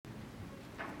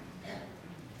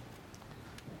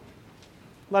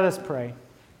Let us pray.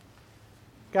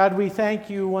 God, we thank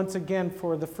you once again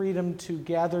for the freedom to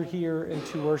gather here and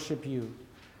to worship you,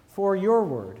 for your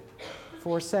word,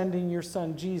 for sending your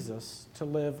Son Jesus to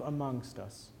live amongst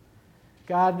us.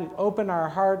 God, open our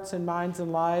hearts and minds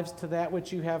and lives to that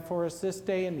which you have for us this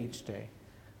day and each day.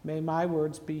 May my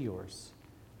words be yours.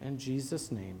 In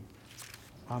Jesus' name,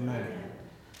 amen.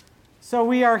 So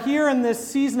we are here in this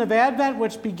season of Advent,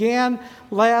 which began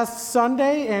last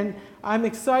Sunday, and I'm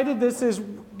excited. This is,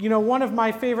 one of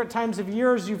my favorite times of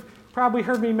years. You've probably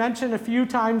heard me mention a few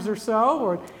times or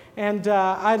so, and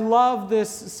I love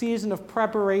this season of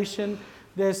preparation,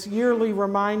 this yearly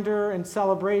reminder and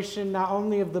celebration, not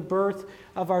only of the birth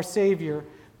of our Savior,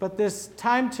 but this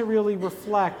time to really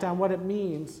reflect on what it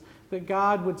means that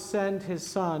God would send his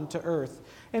Son to earth.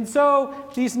 And so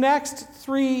these next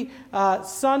three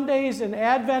Sundays in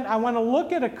Advent, I want to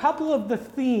look at a couple of the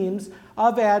themes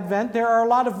of Advent. There are a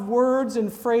lot of words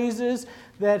and phrases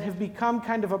that have become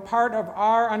kind of a part of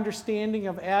our understanding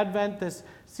of Advent, this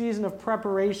season of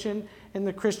preparation in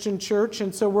the Christian church.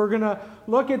 And so we're going to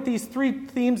look at these three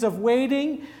themes of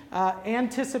waiting,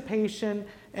 anticipation,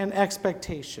 and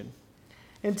expectation.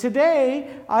 And today,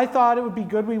 I thought it would be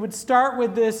good we would start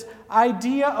with this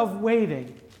idea of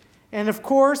waiting. And of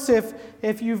course,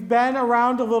 if you've been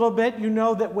around a little bit, you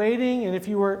know that waiting, and if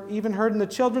you were even heard in the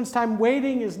children's time,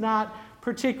 waiting is not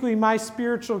particularly my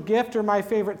spiritual gift or my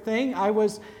favorite thing. I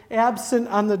was absent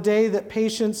on the day that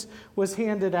patience was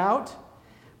handed out.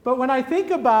 But when I think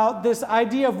about this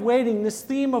idea of waiting, this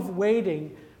theme of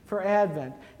waiting for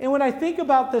Advent, and when I think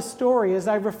about this story, as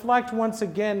I reflect once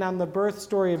again on the birth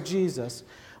story of Jesus,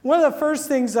 one of the first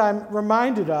things I'm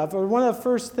reminded of, or one of the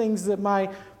first things that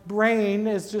my brain,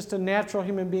 as just a natural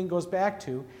human being, goes back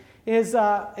to, is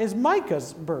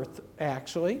Micah's birth,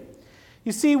 actually.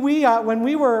 You see,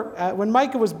 when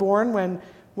Micah was born,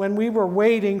 when we were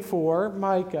waiting for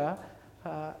Micah,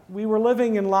 we were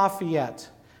living in Lafayette.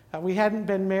 We hadn't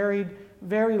been married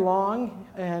very long,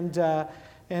 and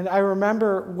I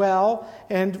remember well.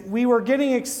 And we were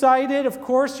getting excited. Of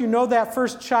course, you know that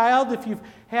first child. If you've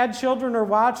had children or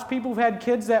watched people who've had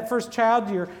kids, that first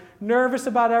child, you're nervous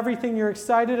about everything, you're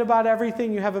excited about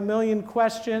everything, you have a million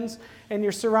questions, and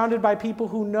you're surrounded by people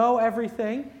who know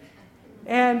everything.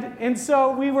 And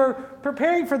so we were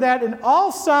preparing for that, and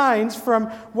all signs from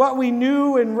what we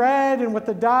knew and read and what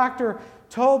the doctor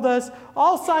told us,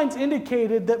 all signs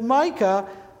indicated that Micah,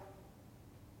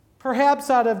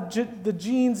 perhaps out of the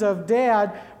genes of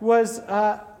Dad, was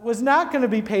not going to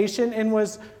be patient and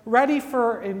was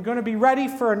going to be ready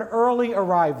for an early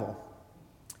arrival.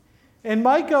 And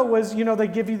Micah was, they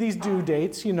give you these due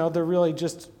dates, they're really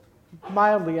just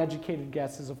mildly educated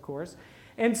guesses, of course.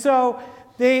 And so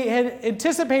they had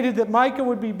anticipated that Micah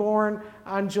would be born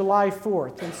on July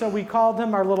 4th. And so we called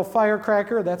him our little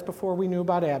firecracker. That's before we knew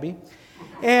about Abby.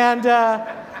 And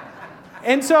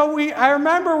so I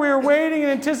remember we were waiting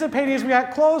and anticipating as we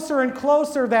got closer and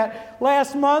closer. That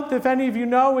last month, if any of you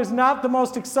know, is not the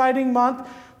most exciting month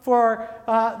for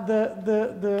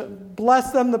the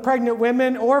pregnant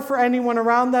women, or for anyone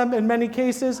around them in many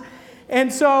cases.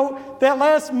 And so that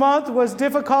last month was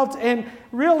difficult, and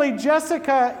really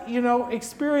Jessica,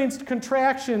 experienced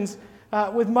contractions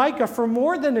with Micah for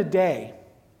more than a day.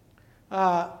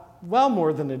 Well,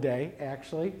 more than a day,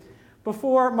 actually,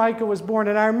 before Micah was born.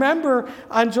 And I remember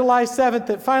on July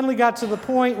 7th, it finally got to the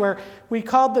point where we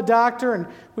called the doctor, and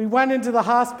we went into the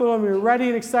hospital, and we were ready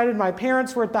and excited. My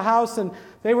parents were at the house, and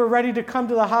they were ready to come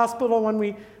to the hospital when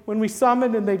we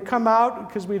summoned, and they'd come out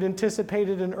because we'd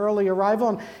anticipated an early arrival.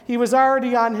 And he was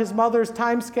already on his mother's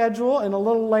time schedule and a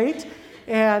little late.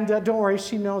 And don't worry,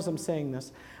 she knows I'm saying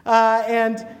this.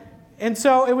 And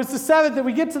so it was the 7th that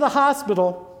we get to the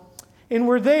hospital, and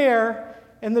we're there,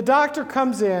 and the doctor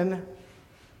comes in,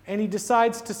 and he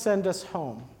decides to send us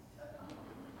home.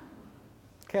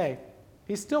 Okay,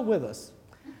 he's still with us.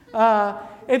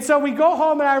 And so we go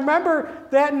home, and I remember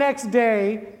that next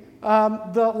day,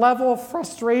 the level of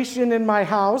frustration in my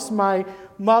house, my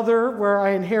mother, where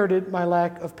I inherited my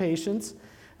lack of patience,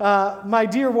 my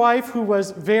dear wife, who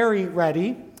was very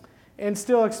ready and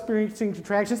still experiencing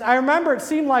contractions. I remember it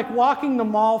seemed like walking the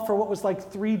mall for what was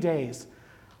like 3 days,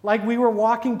 like we were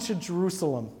walking to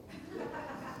Jerusalem.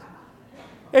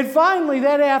 And finally,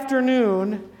 that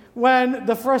afternoon, when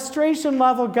the frustration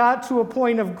level got to a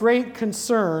point of great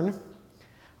concern,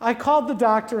 I called the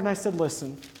doctor and I said,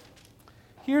 listen,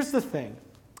 here's the thing.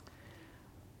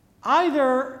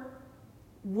 Either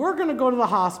we're going to go to the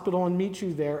hospital and meet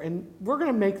you there, and we're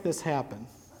going to make this happen.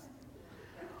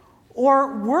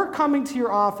 Or we're coming to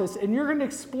your office, and you're going to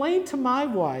explain to my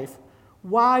wife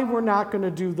why we're not going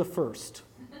to do the first.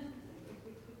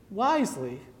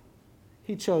 Wisely,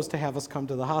 he chose to have us come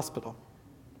to the hospital.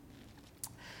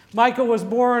 Michael was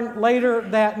born later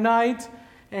that night,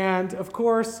 and of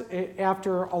course,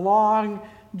 after a long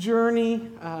journey,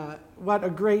 what a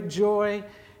great joy.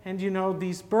 And you know,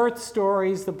 these birth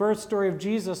stories, the birth story of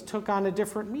Jesus took on a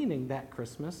different meaning that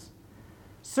Christmas.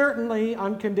 Certainly,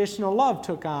 unconditional love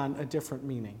took on a different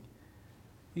meaning.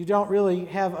 You don't really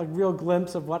have a real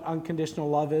glimpse of what unconditional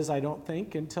love is, I don't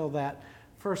think, until that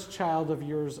first child of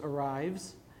yours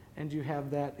arrives and you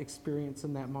have that experience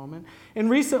in that moment. And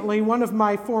recently, one of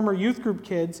my former youth group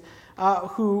kids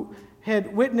who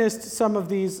had witnessed some of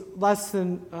these less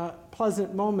than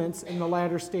pleasant moments in the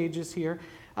latter stages here,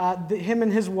 him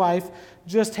and his wife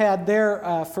just had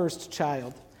their first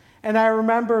child. And I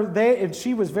remember and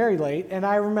she was very late, and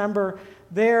I remember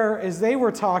as they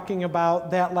were talking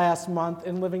about that last month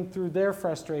and living through their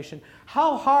frustration,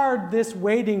 how hard this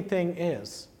waiting thing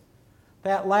is,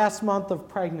 that last month of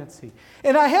pregnancy.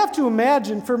 And I have to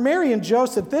imagine, for Mary and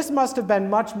Joseph, this must have been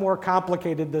much more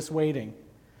complicated, this waiting.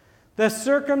 The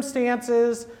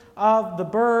circumstances of the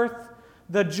birth,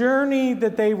 the journey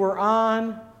that they were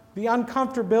on, the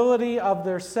uncomfortability of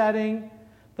their setting,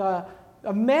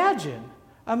 imagine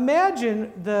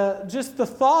just the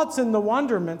thoughts and the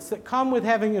wonderments that come with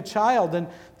having a child. And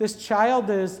this child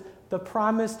is the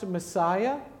promised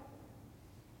Messiah.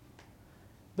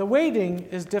 The waiting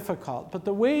is difficult, but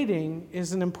the waiting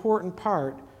is an important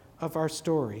part of our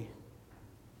story.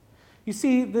 You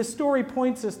see, this story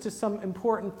points us to some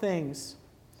important things,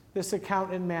 this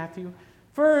account in Matthew.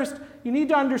 First, you need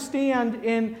to understand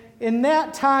in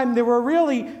that time there were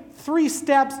really 3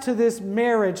 steps to this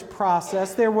marriage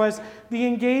process. There was the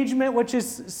engagement, which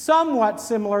is somewhat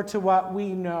similar to what we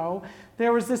know.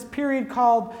 There was this period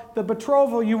called the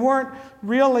betrothal. You weren't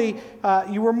really,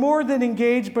 you were more than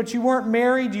engaged, but you weren't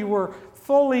married. You were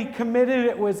fully committed.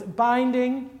 It was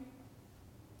binding.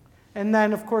 And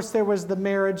then, of course, there was the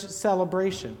marriage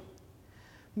celebration.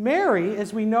 Mary,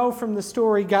 as we know from the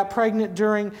story, got pregnant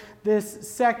during this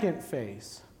second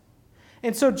phase.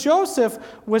 And so Joseph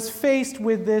was faced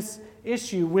with this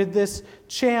issue, with this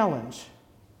challenge.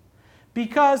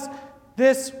 Because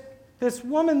this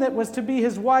woman that was to be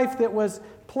his wife, that was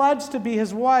pledged to be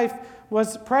his wife,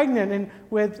 was pregnant. And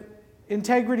with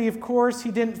integrity, of course,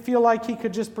 he didn't feel like he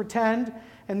could just pretend.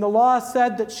 And the law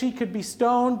said that she could be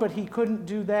stoned, but he couldn't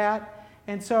do that.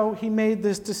 And so he made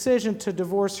this decision to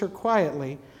divorce her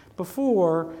quietly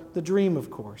before the dream, of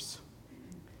course.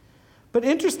 But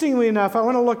interestingly enough, I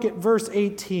want to look at verse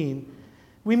 18.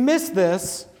 We miss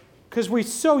this because we're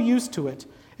so used to it.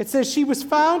 It says, she was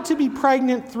found to be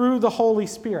pregnant through the Holy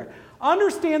Spirit.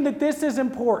 Understand that this is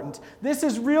important. This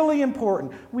is really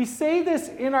important. We say this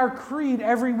in our creed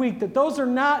every week, that those are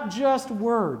not just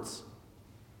words.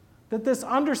 That this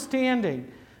understanding,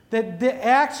 that the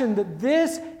action, that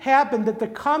this happened, that the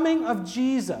coming of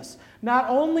Jesus, not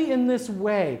only in this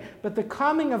way, but the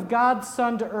coming of God's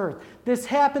Son to earth, this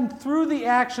happened through the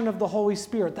action of the Holy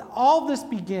Spirit. That all this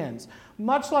begins,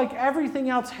 much like everything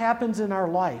else happens in our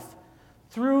life,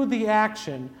 through the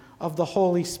action of the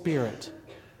Holy Spirit.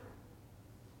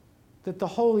 That the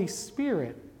Holy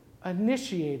Spirit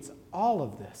initiates all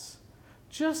of this,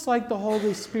 just like the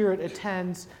Holy Spirit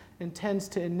intends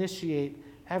to initiate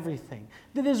everything.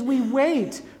 That as we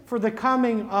wait for the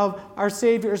coming of our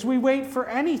Savior, as we wait for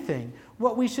anything,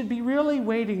 what we should be really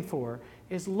waiting for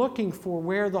is looking for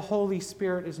where the Holy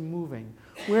Spirit is moving,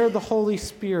 where the Holy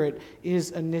Spirit is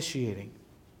initiating.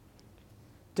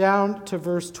 Down to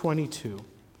verse 22.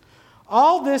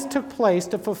 All this took place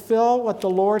to fulfill what the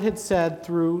Lord had said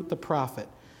through the prophet.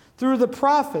 Through the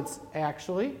prophets,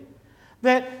 actually.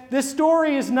 That this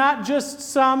story is not just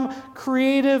some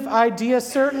creative idea.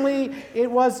 Certainly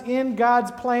it was in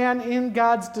God's plan, in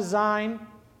God's design.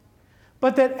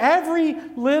 But that every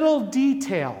little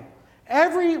detail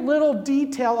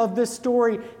of this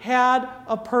story had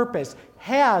a purpose,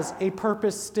 has a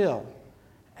purpose still.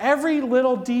 Every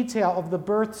little detail of the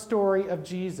birth story of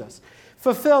Jesus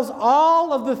fulfills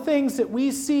all of the things that we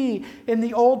see in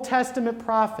the Old Testament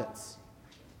prophets.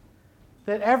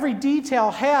 That every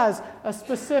detail has a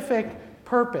specific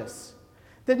purpose.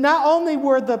 That not only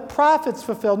were the prophets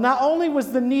fulfilled, not only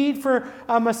was the need for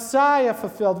a Messiah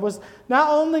fulfilled, not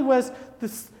only was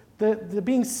the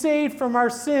being saved from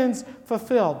our sins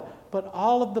fulfilled, but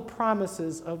all of the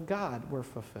promises of God were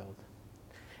fulfilled.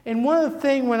 And one of the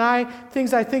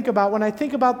things I think about when I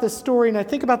think about this story and I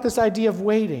think about this idea of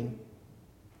waiting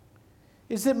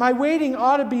is that my waiting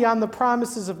ought to be on the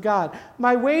promises of God.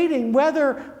 My waiting,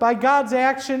 whether by God's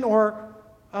action or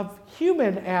of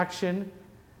human action,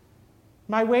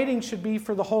 my waiting should be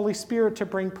for the Holy Spirit to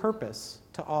bring purpose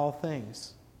to all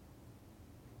things.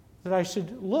 That I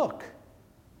should look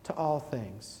to all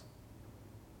things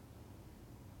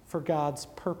for God's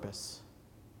purpose.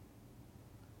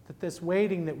 That this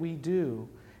waiting that we do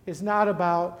is not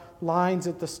about lines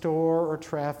at the store or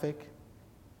traffic,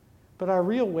 but our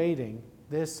real waiting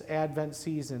this Advent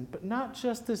season, but not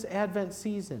just this Advent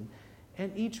season,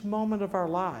 and each moment of our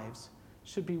lives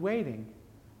should be waiting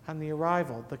on the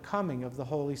arrival, the coming of the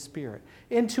Holy Spirit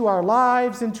into our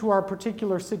lives, into our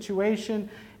particular situation,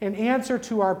 in answer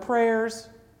to our prayers.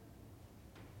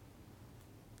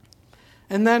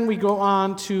 And then we go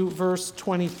on to verse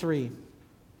 23.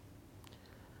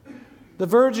 The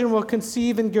virgin will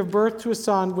conceive and give birth to a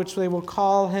son, which they will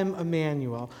call him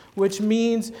Emmanuel, which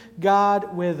means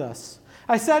God with us.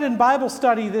 I said in Bible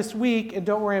study this week, and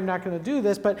don't worry, I'm not going to do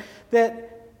this, but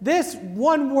that this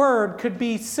one word could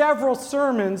be several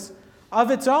sermons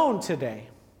of its own today.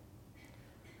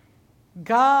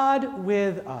 God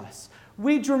with us.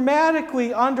 We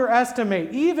dramatically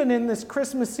underestimate, even in this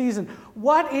Christmas season,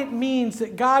 what it means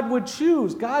that God would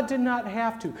choose. God did not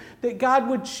have to. That God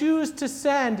would choose to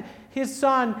send his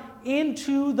Son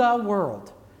into the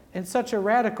world. In such a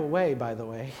radical way, by the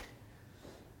way.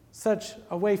 Such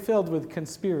a way filled with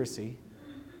conspiracy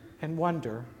and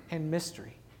wonder and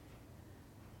mystery.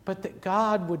 But that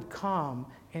God would come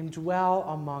and dwell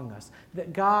among us.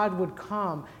 That God would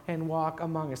come and walk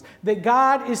among us. That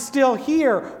God is still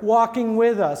here walking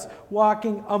with us,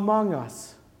 walking among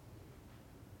us.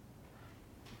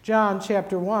 John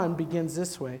chapter 1 begins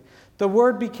this way. The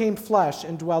Word became flesh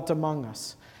and dwelt among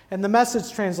us. And the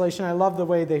Message translation, I love the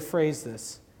way they phrase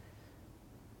this,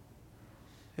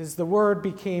 is the Word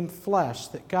became flesh,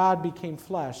 that God became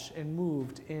flesh and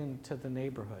moved into the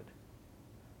neighborhood.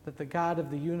 That the God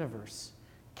of the universe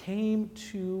came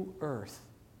to earth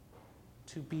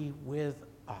to be with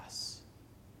us.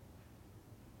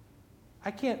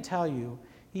 I can't tell you,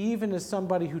 even as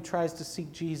somebody who tries to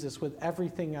seek Jesus with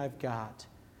everything I've got,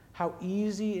 how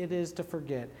easy it is to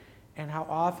forget and how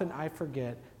often I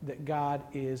forget that God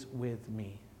is with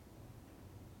me.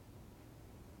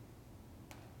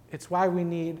 It's why we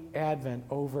need Advent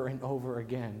over and over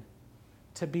again,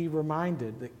 to be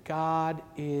reminded that God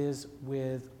is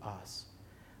with us.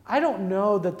 I don't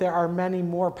know that there are many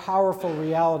more powerful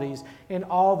realities in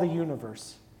all the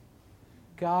universe.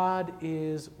 God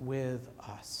is with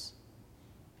us.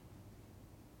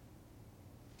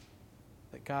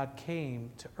 That God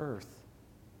came to earth,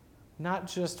 not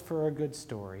just for a good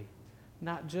story,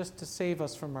 not just to save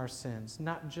us from our sins,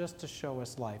 not just to show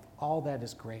us life. All that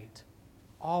is great.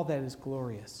 All that is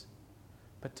glorious.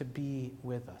 But to be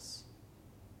with us.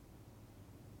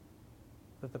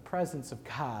 That the presence of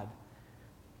God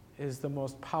is the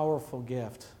most powerful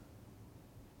gift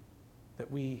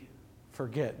that we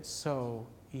forget so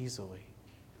easily.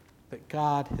 That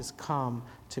God has come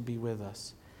to be with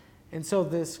us. And so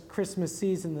this Christmas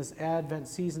season, this Advent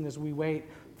season, as we wait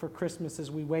for Christmas, as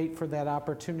we wait for that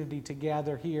opportunity to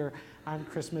gather here on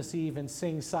Christmas Eve and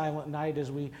sing Silent Night,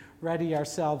 as we ready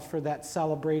ourselves for that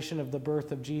celebration of the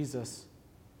birth of Jesus,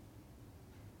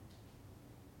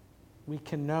 we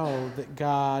can know that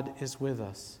God is with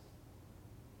us.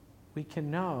 We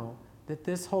can know that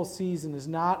this whole season is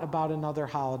not about another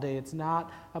holiday. It's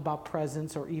not about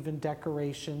presents or even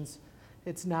decorations.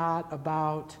 It's not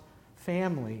about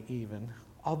family even,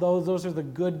 although those are the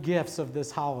good gifts of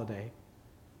this holiday.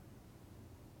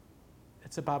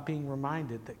 It's about being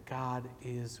reminded that God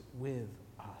is with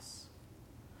us.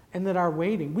 And that our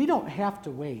waiting, we don't have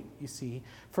to wait, you see,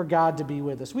 for God to be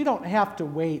with us. We don't have to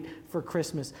wait for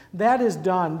Christmas. That is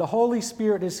done. The Holy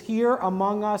Spirit is here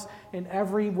among us in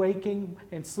every waking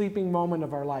and sleeping moment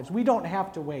of our lives. We don't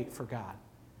have to wait for God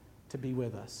to be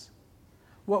with us.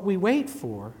 What we wait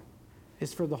for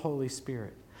is for the Holy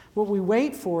Spirit. What we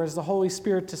wait for is the Holy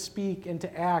Spirit to speak and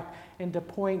to act and to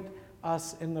point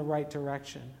us in the right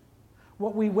direction.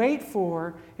 What we wait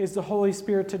for is the Holy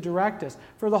Spirit to direct us,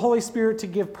 for the Holy Spirit to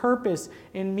give purpose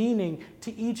and meaning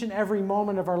to each and every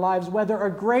moment of our lives, whether a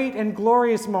great and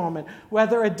glorious moment,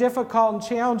 whether a difficult and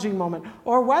challenging moment,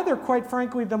 or whether, quite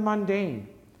frankly, the mundane.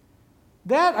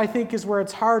 That, I think, is where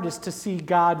it's hardest to see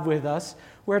God with us,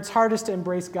 where it's hardest to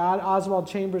embrace God. Oswald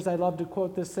Chambers, I love to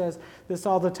quote this, says this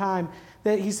all the time,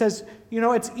 that he says,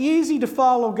 it's easy to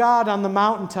follow God on the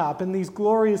mountaintop in these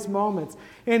glorious moments.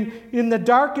 And in the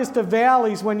darkest of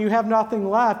valleys, when you have nothing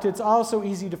left, it's also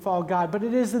easy to follow God. But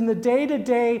it is in the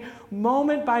day-to-day,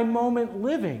 moment-by-moment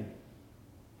living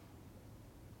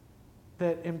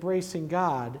that embracing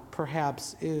God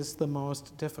perhaps is the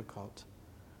most difficult.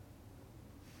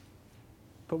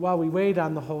 But while we wait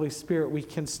on the Holy Spirit, we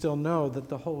can still know that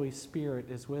the Holy Spirit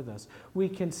is with us. We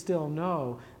can still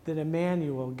know that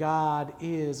Emmanuel, God,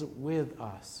 is with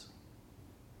us.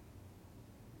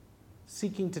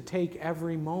 seeking to take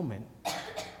every moment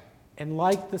and,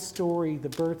 like the story, the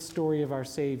birth story of our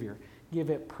Savior, give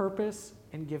it purpose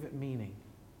and give it meaning,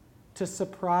 to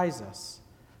surprise us,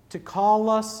 to call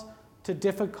us to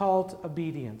difficult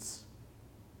obedience,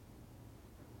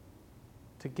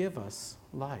 to give us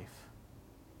life.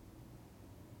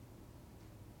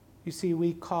 You see,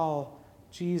 we call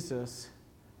Jesus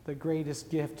the greatest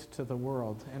gift to the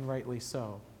world, and rightly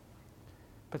so.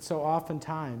 But so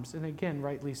oftentimes, and again,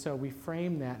 rightly so, we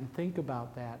frame that and think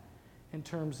about that in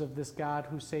terms of this God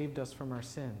who saved us from our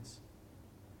sins.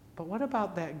 But what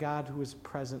about that God who is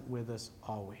present with us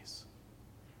always?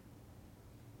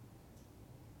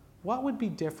 What would be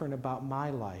different about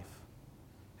my life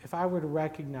if I were to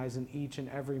recognize in each and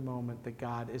every moment that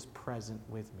God is present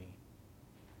with me?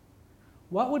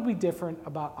 What would be different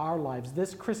about our lives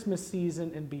this Christmas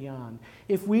season and beyond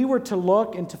if we were to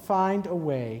look and to find a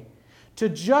way to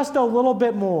just a little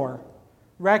bit more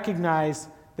recognize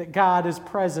that God is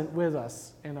present with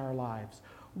us in our lives?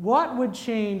 What would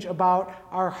change about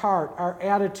our heart, our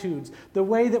attitudes, the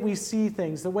way that we see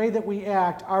things, the way that we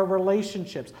act, our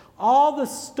relationships, all the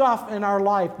stuff in our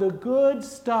life, the good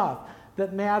stuff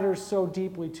that matters so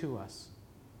deeply to us?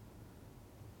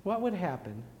 What would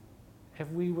happen if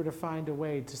we were to find a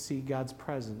way to see God's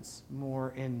presence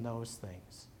more in those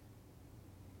things?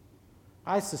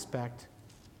 I suspect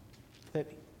that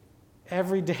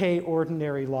everyday,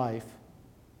 ordinary life,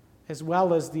 as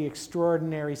well as the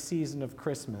extraordinary season of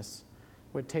Christmas,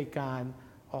 would take on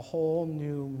a whole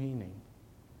new meaning.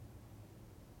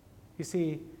 You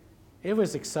see, it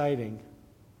was exciting,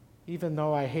 even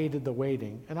though I hated the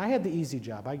waiting. And I had the easy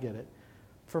job, I get it,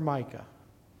 for Micah.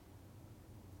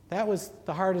 That was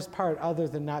the hardest part, other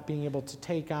than not being able to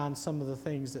take on some of the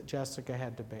things that Jessica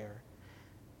had to bear.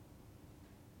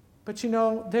 But you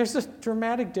know, there's a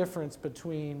dramatic difference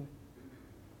between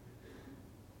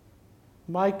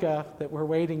Micah that we're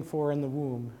waiting for in the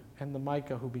womb and the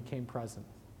Micah who became present.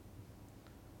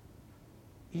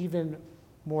 Even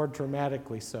more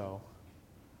dramatically so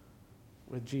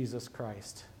with Jesus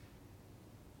Christ,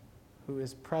 who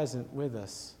is present with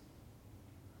us.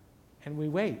 And we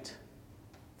wait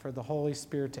for the Holy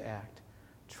Spirit to act,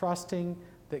 trusting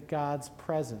that God's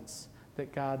presence,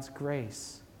 that God's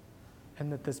grace,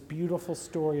 and that this beautiful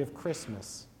story of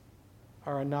Christmas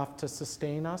are enough to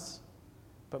sustain us,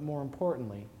 but more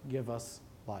importantly, give us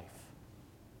life.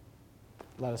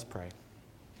 Let us pray.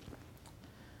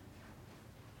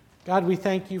 God, we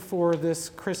thank you for this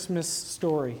Christmas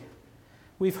story.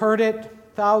 We've heard it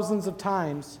thousands of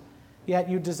times, yet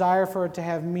you desire for it to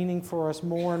have meaning for us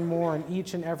more and more in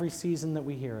each and every season that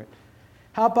we hear it.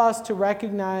 Help us to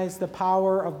recognize the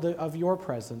power of your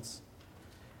presence.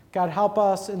 God, help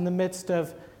us in the midst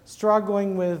of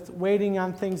struggling with waiting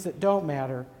on things that don't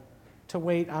matter, to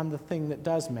wait on the thing that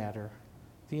does matter,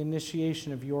 the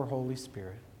initiation of your Holy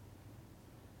Spirit.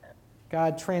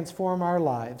 God, transform our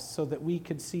lives so that we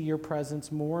could see your presence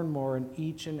more and more in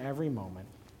each and every moment.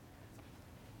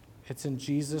 It's in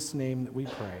Jesus' name that we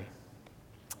pray.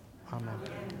 Amen.